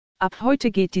Ab heute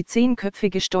geht die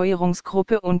 10-köpfige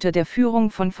Steuerungsgruppe unter der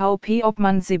Führung von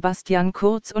VP-Obmann Sebastian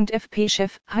Kurz und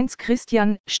FP-Chef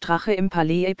Heinz-Christian Strache im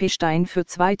Palais Epstein für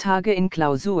 2 Tage in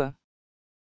Klausur.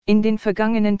 In den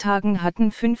vergangenen Tagen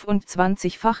hatten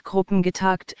 25 Fachgruppen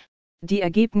getagt, die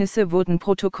Ergebnisse wurden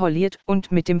protokolliert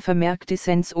und mit dem Vermerk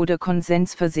Dissens oder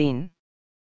Konsens versehen.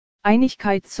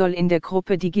 Einigkeit soll in der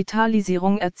Gruppe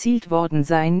Digitalisierung erzielt worden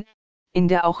sein, in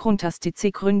der auch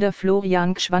Runtastic-Gründer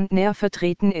Florian Gschwandner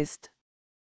vertreten ist.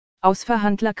 Aus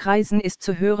Verhandlerkreisen ist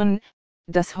zu hören,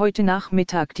 dass heute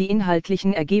Nachmittag die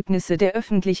inhaltlichen Ergebnisse der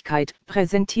Öffentlichkeit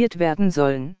präsentiert werden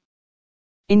sollen.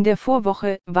 In der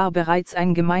Vorwoche war bereits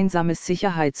ein gemeinsames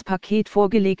Sicherheitspaket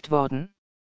vorgelegt worden.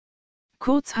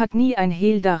 Kurz hat nie ein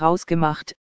Hehl daraus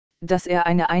gemacht, dass er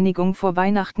eine Einigung vor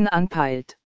Weihnachten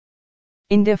anpeilt.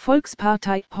 In der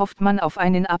Volkspartei hofft man auf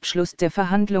einen Abschluss der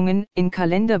Verhandlungen in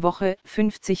Kalenderwoche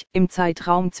 50 im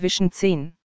Zeitraum zwischen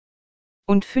 10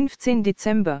 und 15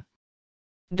 Dezember.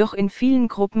 Doch in vielen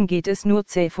Gruppen geht es nur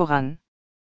zäh voran.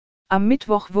 Am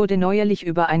Mittwoch wurde neuerlich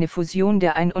über eine Fusion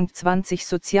der 21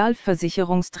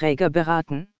 Sozialversicherungsträger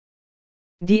beraten.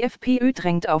 Die FPÖ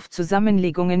drängt auf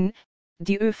Zusammenlegungen,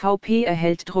 die ÖVP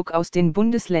erhält Druck aus den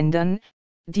Bundesländern,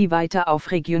 die weiter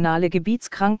auf regionale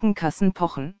Gebietskrankenkassen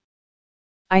pochen.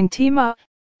 Ein Thema,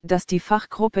 das die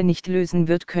Fachgruppe nicht lösen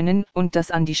wird können und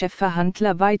das an die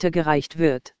Chefverhandler weitergereicht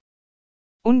wird.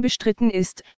 Unbestritten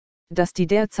ist, dass die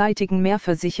derzeitigen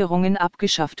Mehrversicherungen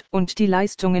abgeschafft und die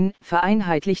Leistungen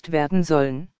vereinheitlicht werden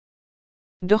sollen.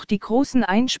 Doch die großen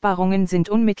Einsparungen sind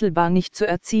unmittelbar nicht zu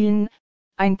erzielen,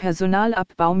 ein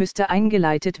Personalabbau müsste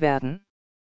eingeleitet werden.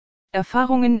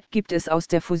 Erfahrungen gibt es aus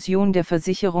der Fusion der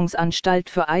Versicherungsanstalt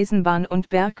für Eisenbahn und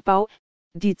Bergbau,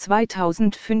 die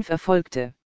 2005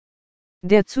 erfolgte.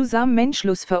 Der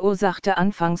Zusammenschluss verursachte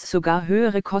anfangs sogar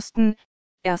höhere Kosten,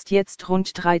 erst jetzt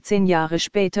rund 13 Jahre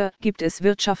später gibt es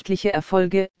wirtschaftliche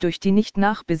Erfolge durch die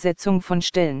Nicht-Nachbesetzung von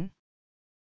Stellen.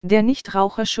 Der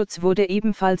Nichtraucherschutz wurde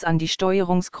ebenfalls an die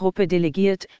Steuerungsgruppe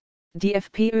delegiert, die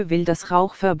FPÖ will das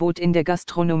Rauchverbot in der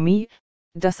Gastronomie,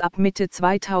 das ab Mitte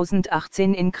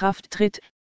 2018 in Kraft tritt,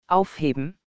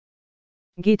 aufheben.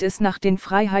 Geht es nach den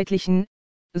Freiheitlichen,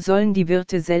 sollen die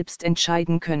Wirte selbst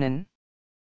entscheiden können.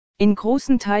 In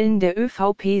großen Teilen der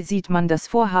ÖVP sieht man das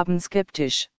Vorhaben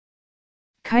skeptisch.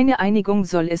 Keine Einigung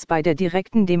soll es bei der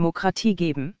direkten Demokratie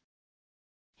geben.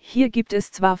 Hier gibt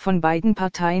es zwar von beiden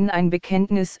Parteien ein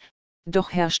Bekenntnis,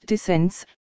 doch herrscht Dissens,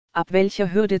 ab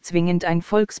welcher Hürde zwingend ein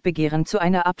Volksbegehren zu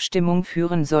einer Abstimmung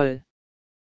führen soll.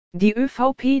 Die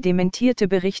ÖVP dementierte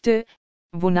Berichte,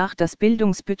 wonach das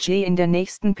Bildungsbudget in der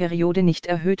nächsten Periode nicht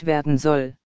erhöht werden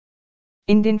soll.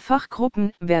 In den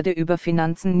Fachgruppen werde über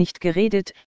Finanzen nicht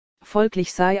geredet,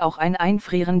 folglich sei auch ein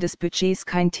Einfrieren des Budgets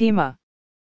kein Thema.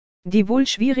 Die wohl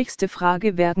schwierigste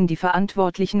Frage werden die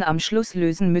Verantwortlichen am Schluss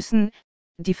lösen müssen,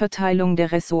 die Verteilung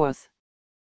der Ressorts.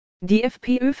 Die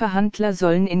FPÖ-Verhandler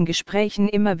sollen in Gesprächen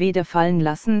immer wieder fallen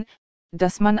lassen,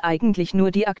 dass man eigentlich nur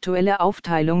die aktuelle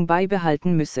Aufteilung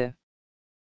beibehalten müsse.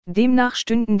 Demnach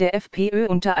stünden der FPÖ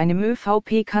unter einem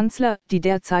ÖVP-Kanzler die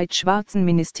derzeit schwarzen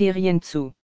Ministerien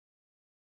zu.